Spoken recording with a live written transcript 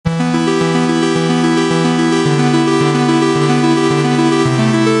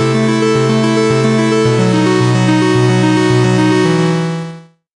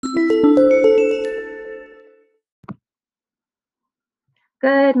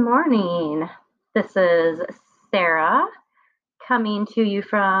Good morning. This is Sarah coming to you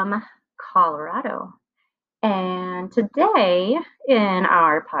from Colorado. And today in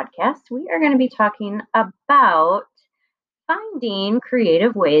our podcast, we are going to be talking about finding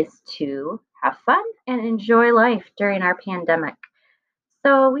creative ways to have fun and enjoy life during our pandemic.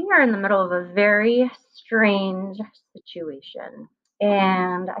 So, we are in the middle of a very strange situation.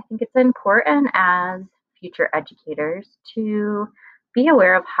 And I think it's important as future educators to be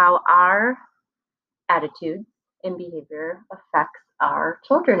aware of how our attitudes and behavior affects our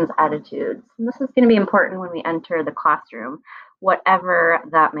children's attitudes. And this is going to be important when we enter the classroom, whatever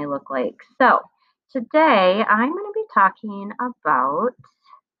that may look like. So today I'm going to be talking about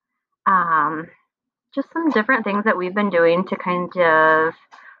just some different things that we've been doing to kind of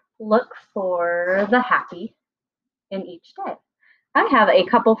look for the happy in each day. I have a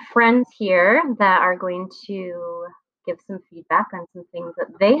couple friends here that are going to give some feedback on some things that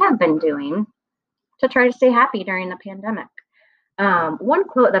they have been doing to try to stay happy during the pandemic. One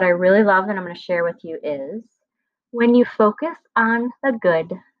quote that I really love that I'm going to share with you is, "When you focus on the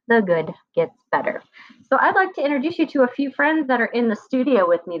good gets better." So I'd like to introduce you to a few friends that are in the studio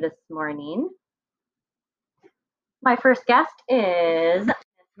with me this morning. My first guest is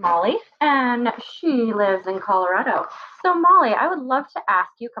Molly, and she lives in Colorado. So Molly, I would love to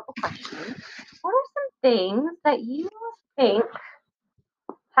ask you a couple questions. What are some things that you think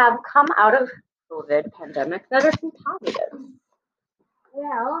have come out of COVID pandemic that are some positives?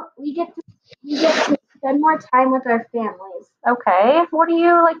 Well, we get to spend more time with our families. Okay. What do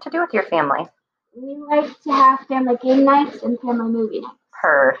you like to do with your family? We like to have family game nights and family movie nights.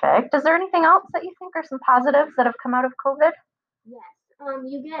 Perfect. Is there anything else that you think are some positives that have come out of COVID? Yes.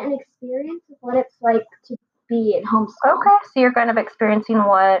 You get an experience of what it's like to be in homeschool. Okay. So you're kind of experiencing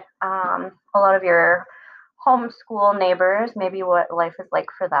what a lot of your homeschool neighbors, maybe what life is like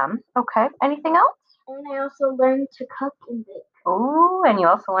for them. Okay. Anything else? And I also learned to cook and bake. Oh, and you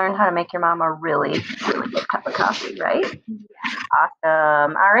also learned how to make your mom a really, really good cup of coffee, right? Yeah.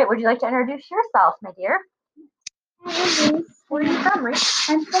 Awesome. All right. Would you like to introduce yourself, my dear? Hi, Reese. Where are you from, Reese?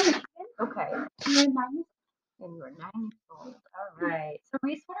 I'm from Michigan. Okay. And I'm 9 And you are 9 years old. All right. So,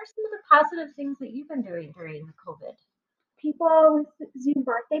 Reese, what are some of the positive things that you've been doing during the COVID? People with Zoom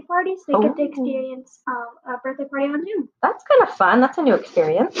birthday parties, they get to experience a birthday party on Zoom. That's kind of fun. That's a new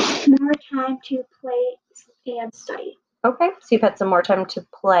experience. More time to play and study. Okay. So you've had some more time to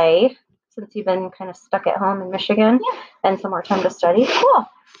play since you've been kind of stuck at home in Michigan. Yeah. And some more time to study. Cool.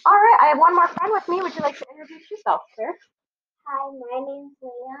 All right. I have one more friend with me. Would you like to introduce yourself, sir? Hi, my name's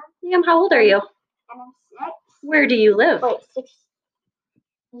Liam. Liam, how old are you? And I'm 6. Where do you live? I'm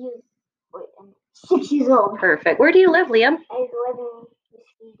 6 years old. Perfect. Where do you live, Liam? I live in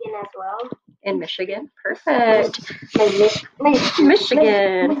Michigan as well. In Michigan. Perfect.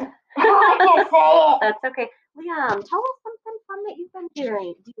 Michigan. I can't say it. That's okay. Liam, tell us something fun that you've been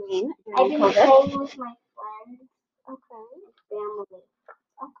doing I've been COVID. playing with my friends. Okay. Family.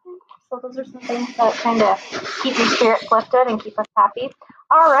 Okay. So those are some things that kind of keep your spirits lifted and keep us happy.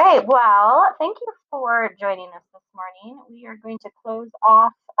 All right. Well, thank you for joining us this morning. We are going to close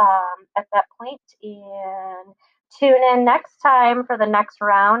off at that point and tune in next time for the next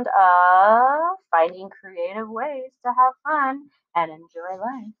round of finding creative ways to have fun and enjoy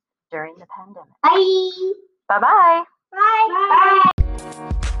life during the pandemic. Bye. Bye-bye. Bye.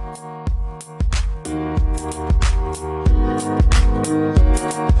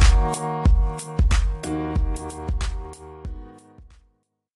 Bye.